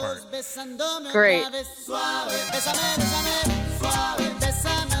doing our part. Great.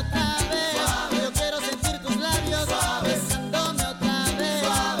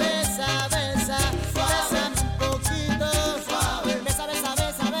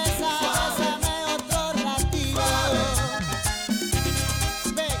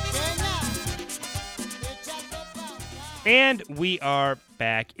 And we are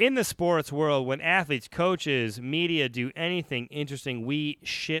back in the sports world. When athletes, coaches, media do anything interesting, we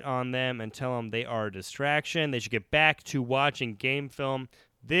shit on them and tell them they are a distraction. They should get back to watching game film.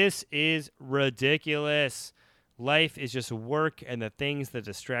 This is ridiculous. Life is just work and the things that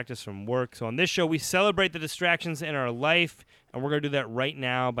distract us from work. So on this show, we celebrate the distractions in our life, and we're going to do that right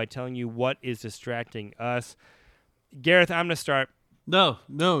now by telling you what is distracting us. Gareth, I'm going to start. No.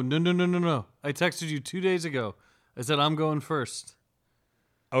 I texted you 2 days ago. I said, I'm going first.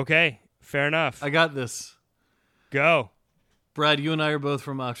 Okay, fair enough. I got this. Go. Brad, you and I are both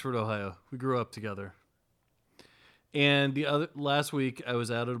from Oxford, Ohio. We grew up together. And last week, I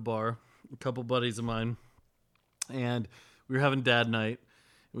was out at a bar, a couple buddies of mine, and we were having dad night.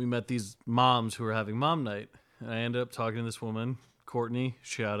 We met these moms who were having mom night. And I ended up talking to this woman, Courtney,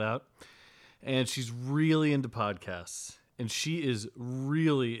 shout out. And she's really into podcasts. And she is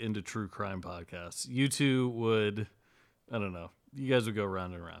really into true crime podcasts. You two would, I don't know, you guys would go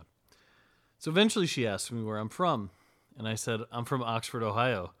round and round. So eventually she asked me where I'm from. And I said, I'm from Oxford,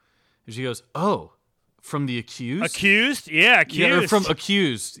 Ohio. And she goes, oh, from The Accused? Accused? Yeah, Accused. Yeah, from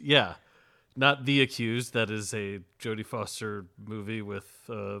Accused, yeah. Not The Accused. That is a Jodie Foster movie with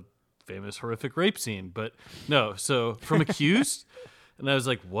a famous horrific rape scene. But no, so from Accused? And I was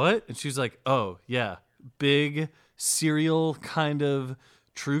like, what? And she's like, oh, yeah, big serial kind of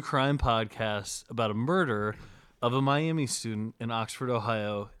true crime podcast about a murder of a Miami student in Oxford,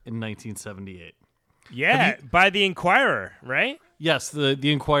 Ohio in 1978. Yeah, by the Inquirer, right? Yes, the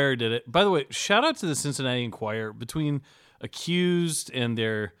Inquirer did it. By the way, shout out to the Cincinnati Inquirer. Between Accused and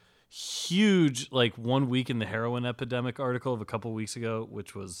their huge, 1 week in the heroin epidemic article of a couple weeks ago,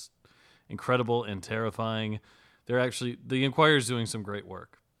 which was incredible and terrifying, the Inquirer is doing some great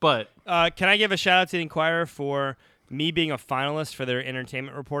work. But can I give a shout out to the Inquirer for me being a finalist for their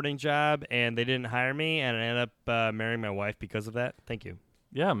entertainment reporting job, and they didn't hire me, and I ended up marrying my wife because of that? Thank you.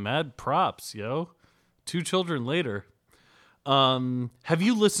 Yeah, mad props, yo. 2 children later. Have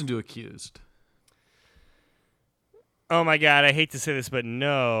you listened to Accused? Oh my God, I hate to say this, but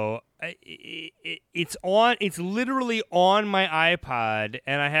no. It's on. It's literally on my iPod,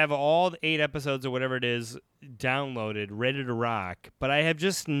 and I have all the 8 episodes or whatever it is downloaded, ready to rock. But I have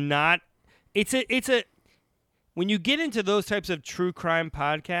just not. It's a. When you get into those types of true crime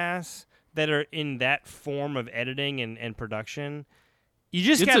podcasts that are in that form of editing and production, you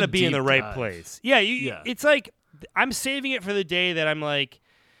just got to be in the right place. Yeah, It's like I'm saving it for the day that I'm like,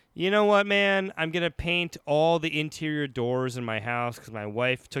 you know what, man? I'm going to paint all the interior doors in my house because my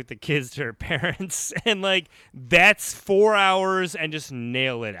wife took the kids to her parents. And, like, that's 4 hours and just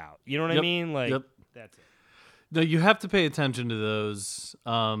nail it out. You know what I mean? Like, that's it. No, you have to pay attention to those,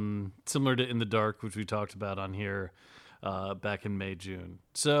 similar to In the Dark, which we talked about on here back in May, June.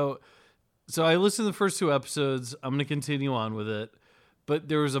 So I listened to the first 2 episodes. I'm going to continue on with it. But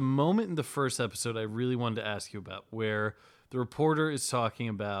there was a moment in the first episode I really wanted to ask you about where the reporter is talking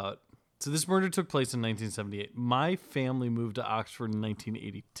about, so this murder took place in 1978. My family moved to Oxford in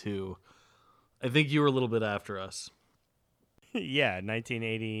 1982. I think you were a little bit after us. Yeah,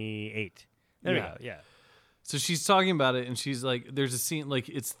 1988. There we go, yeah. So she's talking about it, and she's like, there's a scene, like,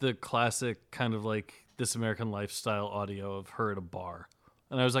 it's the classic kind of like This American Lifestyle audio of her at a bar.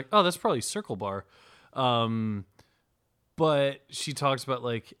 And I was like, oh, that's probably Circle Bar. But she talks about,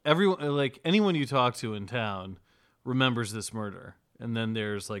 like, everyone, like, anyone you talk to in town remembers this murder. And then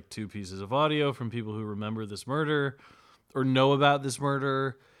there's like 2 pieces of audio from people who remember this murder or know about this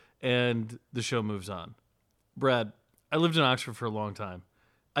murder, and the show moves on. Brad, I lived in Oxford for a long time.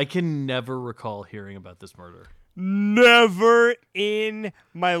 I can never recall hearing about this murder. Never in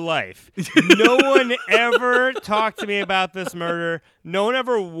my life. No one ever talked to me about this murder. No one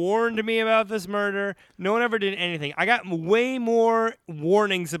ever warned me about this murder. No one ever did anything. I got way more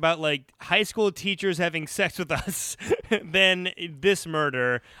warnings about, like, high school teachers having sex with us than this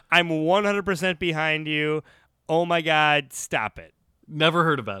murder. I'm 100% behind you. Oh my God, stop it. Never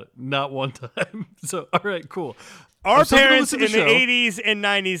heard about it. Not one time. So, all right, cool. Our parents in the 80s and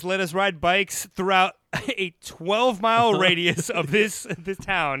 90s let us ride bikes throughout a 12-mile radius of this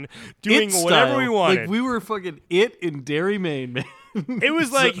town, doing whatever we wanted. Like, we were fucking it in Derry, Maine, man. It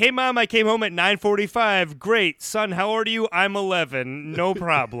was like, hey, Mom, I came home at 9:45. Great. Son, how old are you? I'm 11. No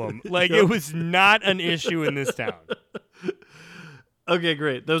problem. Like, It was not an issue in this town. Okay,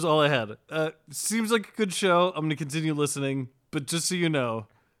 great. That was all I had. Seems like a good show. I'm going to continue listening. But just so you know,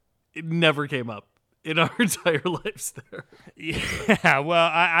 it never came up in our entire lives there. Yeah,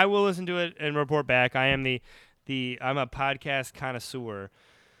 well, I will listen to it and report back. I am I'm a podcast connoisseur.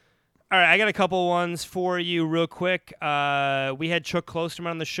 All right, I got a couple ones for you real quick. We had Chuck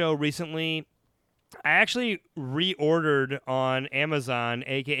Klosterman on the show recently. I actually reordered on Amazon,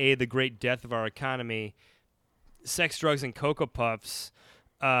 a.k.a. The Great Death of Our Economy, Sex, Drugs, and Cocoa Puffs.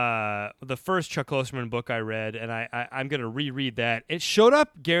 The first Chuck Klosterman book I read, and I'm going to reread that. It showed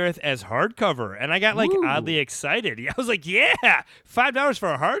up, Gareth, as hardcover, and I got, like, oddly excited. I was like, yeah, $5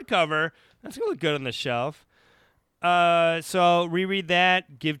 for a hardcover. That's going to look good on the shelf. So I'll reread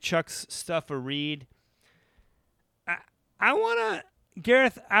that, give Chuck's stuff a read. I want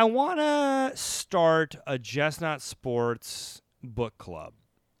to start a Just Not Sports book club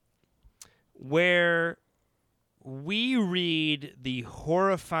where we read the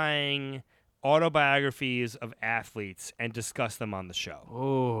horrifying autobiographies of athletes and discuss them on the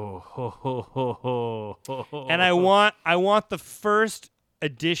show. And I want the first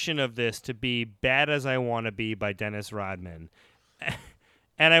edition of this to be Bad as I Want to Be by Dennis Rodman.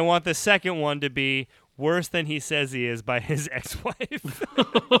 And I want the second one to be Worse Than He Says He Is by his ex-wife.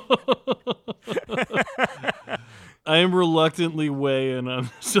 I am reluctantly weighing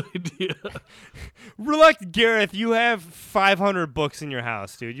on this idea. Gareth, you have 500 books in your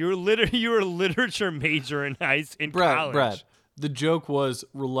house, dude. You're a literature major in college. Brad, the joke was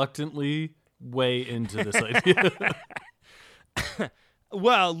reluctantly weigh into this idea.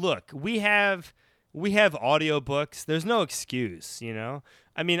 Well, look, we have audiobooks. There's no excuse, you know?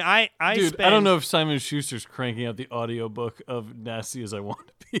 I mean, I don't know if Simon Schuster's cranking out the audiobook of Nasty as I Want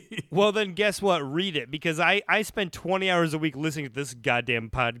to Be. Well, then guess what? Read it, because I spend 20 hours a week listening to this goddamn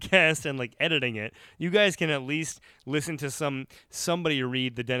podcast and, like, editing it. You guys can at least listen to somebody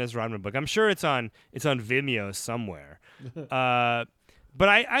read the Dennis Rodman book. I'm sure it's on Vimeo somewhere. But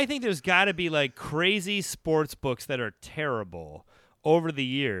I think there's got to be, like, crazy sports books that are terrible over the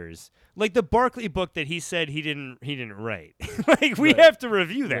years, like the Barkley book that he said he didn't write. Like, we have to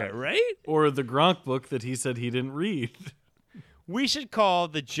review that, right? Or the Gronk book that he said he didn't read. We should call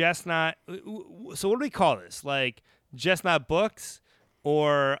the Just Not. So what do we call this? Like, Just Not Books,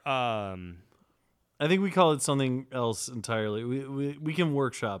 or I think we call it something else entirely. We can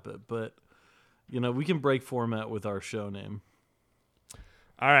workshop it, but we can break format with our show name.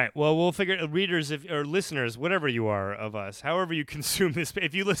 All right. Well, we'll figure readers or listeners, whatever you are of us, however you consume this.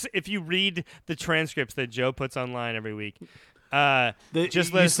 If you read the transcripts that Joe puts online every week, just let us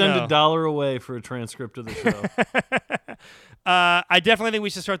know. You send $1 away for a transcript of the show. I definitely think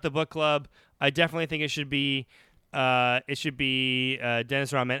we should start the book club. I definitely think it should be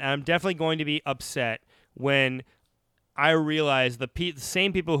Dennis Rodman. And I'm definitely going to be upset when I realize the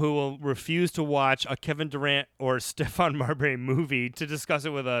same people who will refuse to watch a Kevin Durant or Stephon Marbury movie to discuss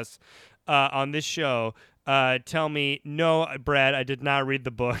it with us on this show tell me, no, Brad, I did not read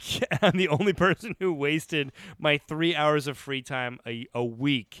the book. I'm the only person who wasted my 3 hours of free time a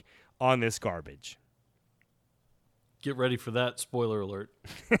week on this garbage. Get ready for that. Spoiler alert.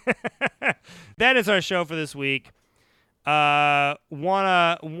 That is our show for this week. Wanna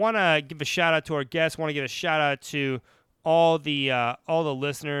give a shout out to our guests. Want to give a shout out to all the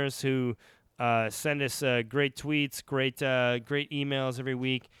listeners who send us great tweets, great emails every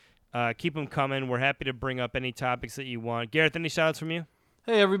week. Keep them coming. We're happy to bring up any topics that you want. Gareth, any shout outs from you?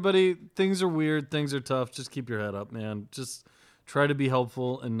 Hey everybody, things are weird, things are tough. Just keep your head up, man. Just try to be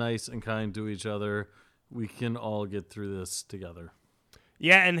helpful and nice and kind to each other. We can all get through this together.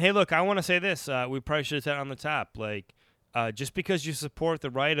 Yeah, and hey, look, I want to say this. We probably should have said it on the top. Like, just because you support the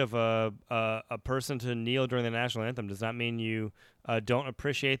right of a person to kneel during the national anthem does not mean you don't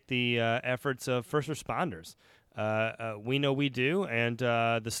appreciate the efforts of first responders. We know we do, and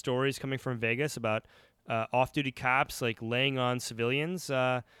the stories coming from Vegas about off-duty cops like laying on civilians.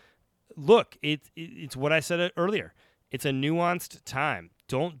 Look, it's what I said earlier. It's a nuanced time.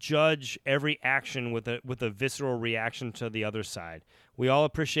 Don't judge every action with a visceral reaction to the other side. We all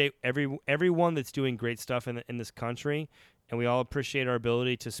appreciate everyone that's doing great stuff in this country, and we all appreciate our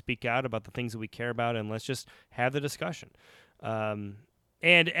ability to speak out about the things that we care about, and let's just have the discussion. And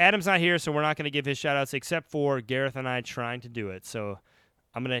Adam's not here, so we're not going to give his shout-outs except for Gareth and I trying to do it. So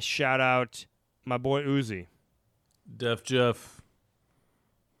I'm going to shout out my boy Uzi. Def Jeff.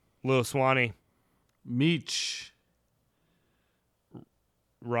 Lil Swanee. Meech.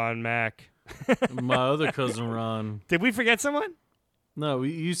 Ron Mack. My other cousin Ron. Did we forget someone? No,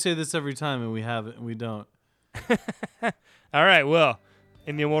 you say this every time, and we haven't, and we don't. All right, well,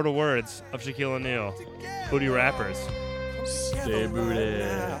 in the immortal words of Shaquille O'Neal, booty rappers. Stay booty.